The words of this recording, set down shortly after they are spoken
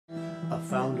I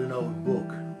found an old book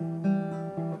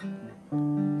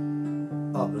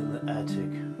up in the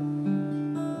attic.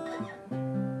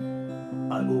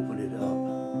 I opened it up,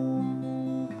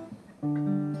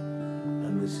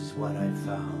 and this is what I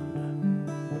found.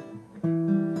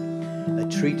 A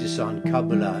treatise on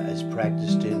Kabbalah as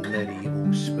practiced in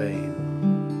medieval Spain.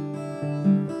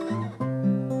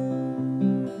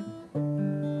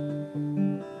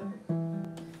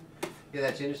 Yeah,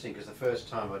 that's interesting, because the first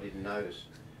time I didn't notice.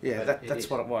 Yeah, that's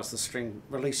what it was, the string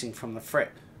releasing from the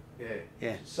fret. Yeah.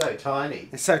 Yeah. So tiny.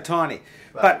 It's so tiny.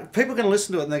 But people are going to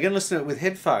listen to it, and they're going to listen to it with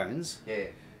headphones. Yeah.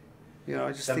 You know,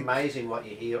 I just it's amazing what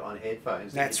you hear on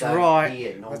headphones. That's that you don't right.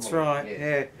 Hear normally. That's right.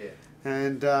 Yeah. Yeah.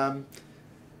 And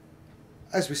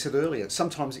as we said earlier,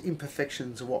 sometimes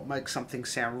imperfections are what make something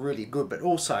sound really good, but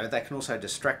also they can also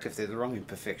distract if they're the wrong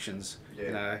imperfections. Yeah.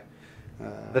 You know.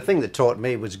 The thing that taught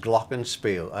me was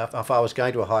glockenspiel. If I was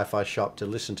going to a hi-fi shop to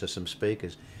listen to some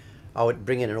speakers, I would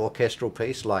bring in an orchestral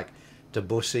piece like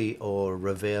Debussy or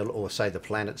Ravel or say the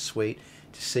Planet Suite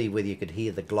to see whether you could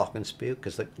hear the glockenspiel,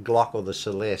 because the glock or the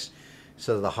celeste,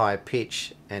 sort of the high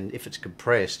pitch, and if it's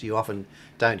compressed you often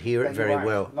don't hear it very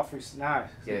well. No.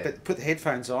 Yeah. But put the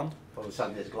headphones on. All of a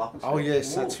sudden there's glockenspiel. Oh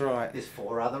yes, that's right. There's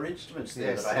 4 other instruments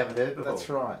there that I haven't heard before. That's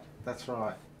right. That's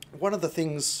right. One of the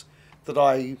things that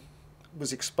I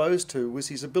was exposed to was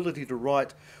his ability to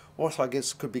write what I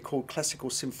guess could be called classical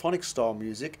symphonic style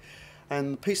music,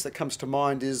 and the piece that comes to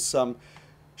mind is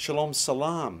Shalom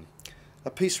Salam, a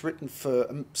piece written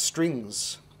for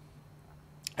strings.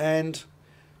 And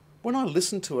when I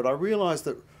listened to it, I realised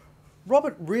that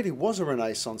Robert really was a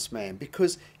Renaissance man,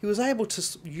 because he was able to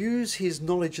use his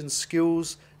knowledge and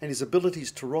skills and his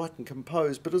abilities to write and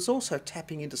compose, but was also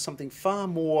tapping into something far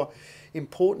more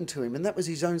important to him, and that was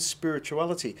his own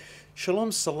spirituality.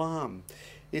 Shalom Salam,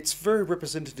 it's very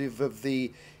representative of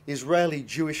the Israeli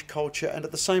Jewish culture, and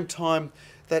at the same time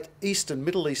that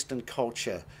Middle Eastern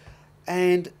culture.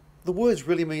 And the words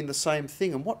really mean the same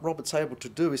thing, and what Robert's able to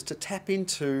do is to tap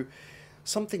into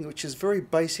something which is very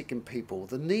basic in people,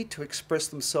 the need to express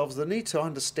themselves, the need to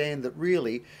understand that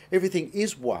really everything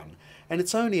is one, and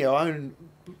it's only our own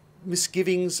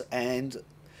misgivings and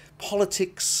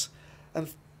politics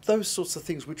and those sorts of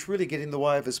things which really get in the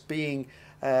way of us being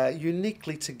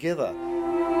uniquely together.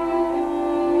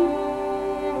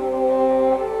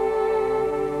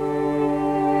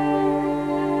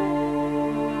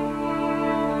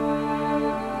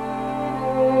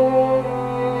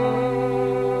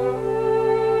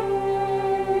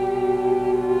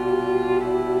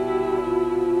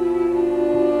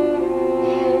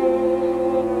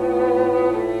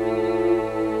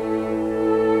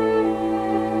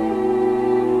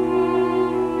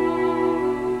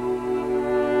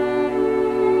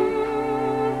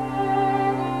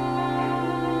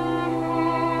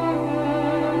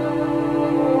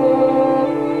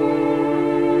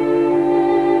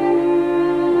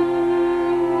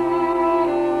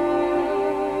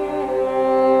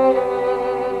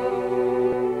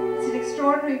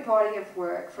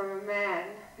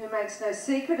 No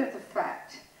secret of the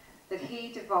fact that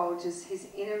he divulges his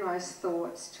innermost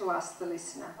thoughts to us, the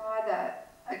listener. Either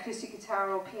acoustic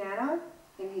guitar or piano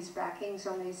in his backings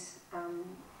on these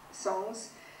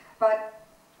songs, but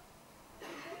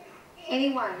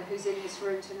anyone who's in this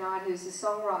room tonight who's a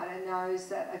songwriter knows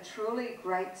that a truly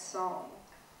great song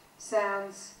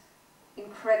sounds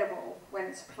incredible when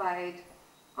it's played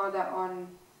either on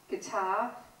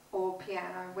guitar or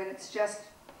piano, when it's just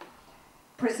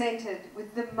presented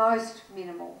with the most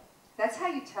minimal. That's how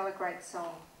you tell a great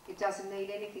song. It doesn't need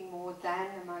anything more than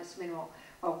the most minimal.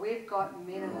 Well, we've got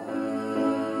minimal.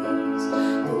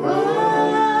 The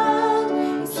world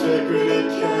is sacred, it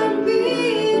can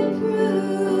be improved.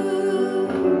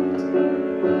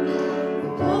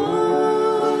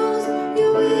 Impose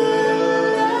your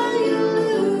will and you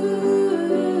lose.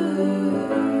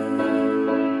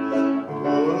 The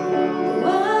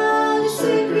world is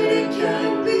sacred, it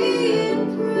can be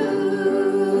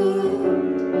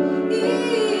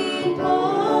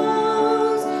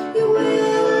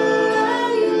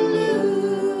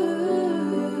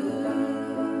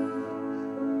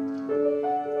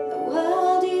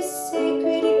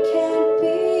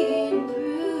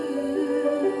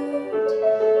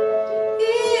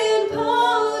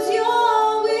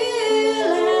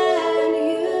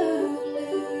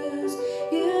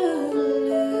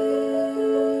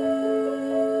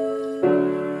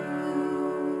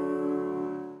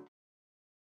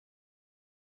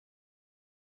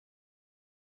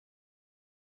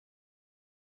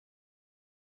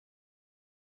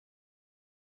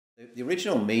The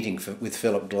original meeting with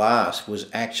Philip Glass was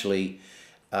actually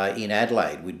in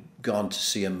Adelaide. We'd gone to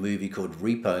see a movie called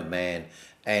Repo Man,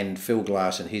 and Phil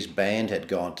Glass and his band had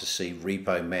gone to see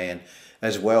Repo Man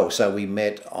as well. So we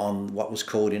met on what was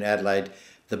called in Adelaide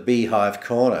the Beehive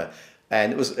Corner,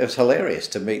 and it was hilarious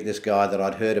to meet this guy that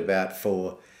I'd heard about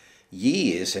for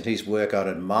years and his work I'd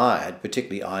admired,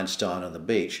 particularly Einstein on the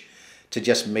Beach, to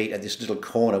just meet at this little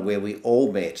corner where we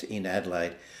all met in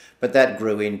Adelaide. But that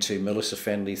grew into Melissa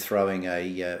Fenley throwing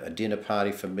a dinner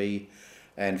party for me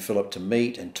and Philip to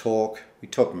meet and talk. We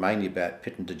talked mainly about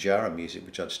Pit and Dejara music,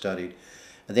 which I'd studied.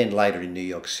 And then later in New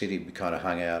York City, we kind of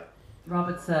hung out.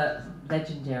 Robert's a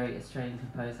legendary Australian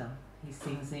composer. He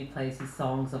sings and he plays his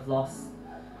songs of loss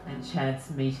and chance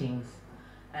meetings.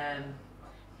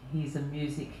 He's a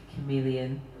music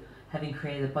chameleon, having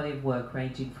created a body of work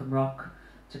ranging from rock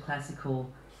to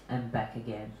classical and back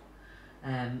again,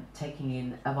 taking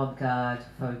in avant-garde,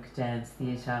 folk, dance,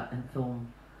 theatre and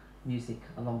film music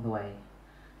along the way.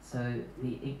 So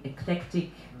the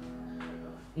eclectic,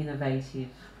 innovative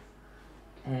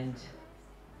and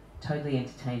totally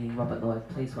entertaining Robert Lloyd.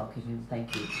 Please welcome him.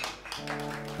 Thank you.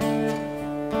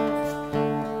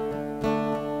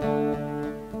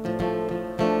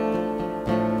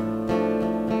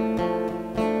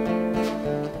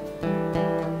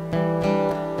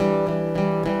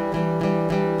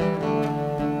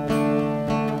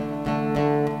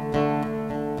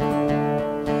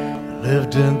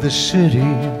 Lived in the city,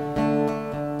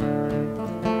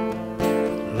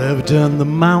 lived in the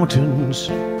mountains,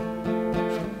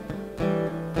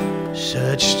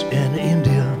 searched in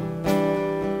India,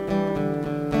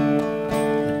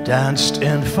 danced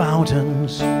in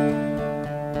fountains,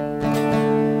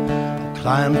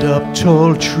 climbed up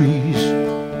tall trees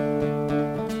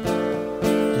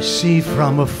to see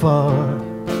from afar,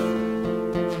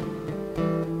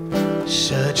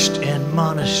 searched in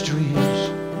monasteries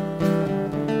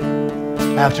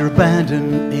after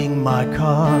abandoning my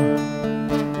car.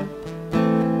 The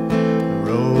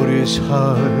road is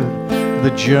hard,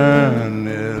 the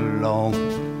journey long.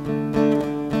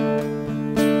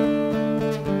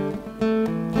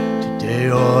 Today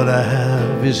all I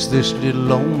have is this little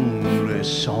lonely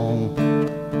song.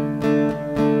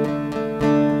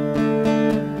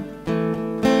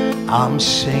 I'm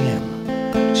singing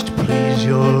just to please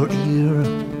your ear.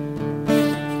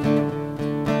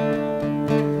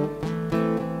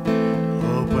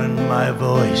 Hoping my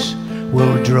voice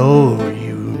will draw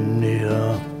you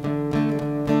near.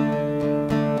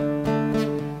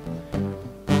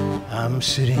 I'm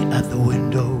sitting at the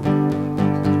window,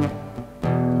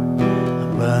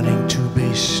 I'm learning to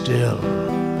be still.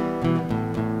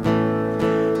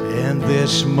 In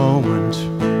this moment,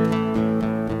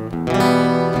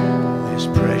 this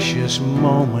precious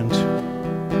moment,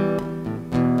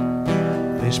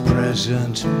 this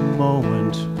present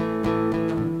moment,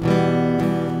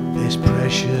 this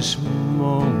precious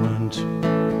moment.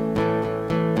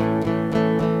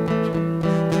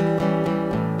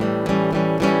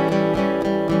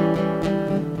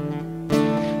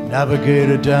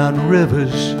 Navigated down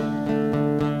rivers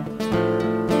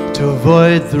to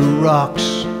avoid the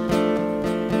rocks,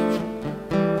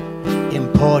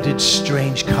 imported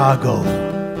strange cargo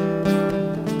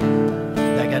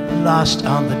that got lost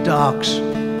on the docks,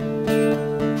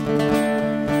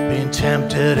 being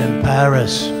tempted in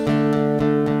Paris,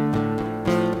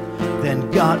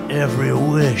 then got every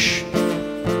wish,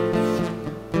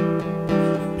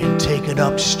 been taken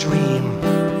upstream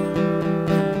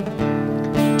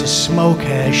to smoke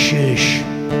hashish.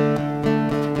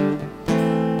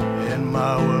 In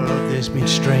my world there's been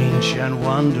strange and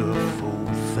wonderful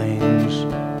things.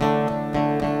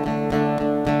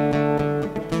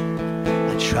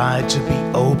 I tried to be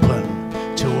open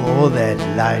to all that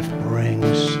life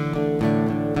brings.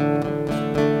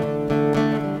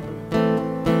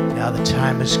 Now the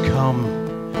time has come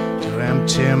to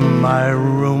empty my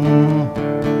room,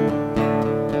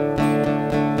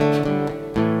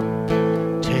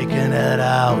 taking it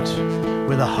out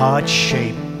with a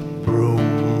heart-shaped broom.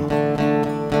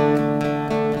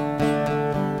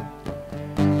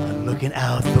 And looking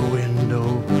out the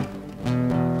window,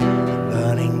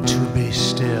 learning to be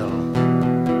still.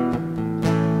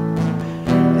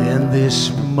 In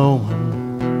this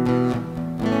moment,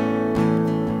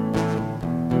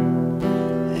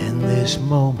 in this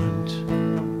moment,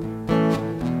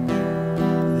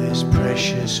 this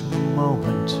precious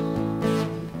moment,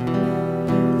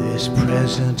 this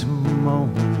present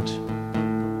moment.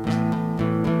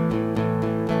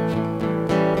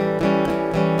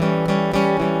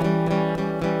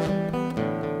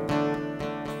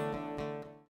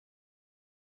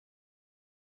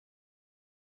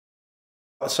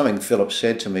 Something Philip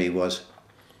said to me was,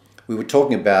 we were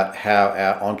talking about how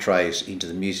our entrees into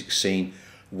the music scene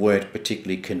weren't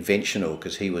particularly conventional,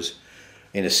 because he was,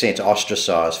 in a sense,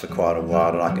 ostracised for quite a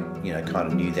while, and I could, you know, kind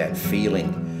of knew that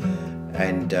feeling.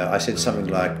 And I said something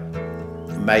like,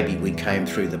 maybe we came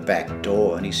through the back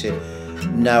door, and he said,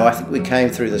 no, I think we came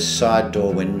through the side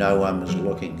door when no one was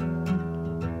looking.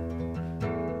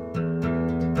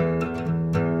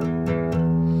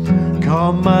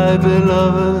 Come, my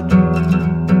beloved,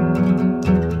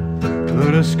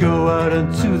 let us go out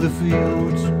into the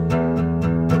fields.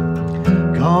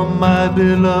 Come, my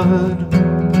beloved,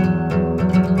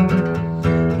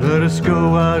 let us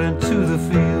go out into the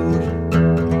field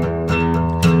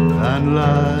and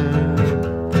lie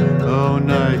all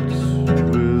nights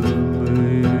with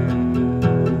me.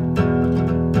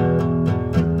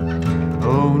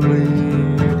 Only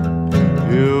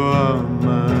you are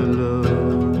my love.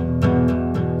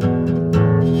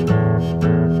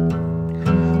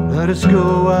 Let us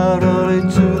go out early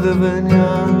to the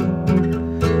vineyard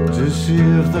to see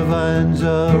if the vines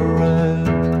are ripe.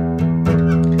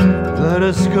 Let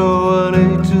us go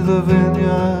early to the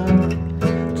vineyard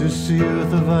to see if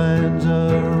the vines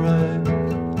are ripe.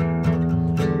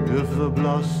 If the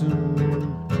blossom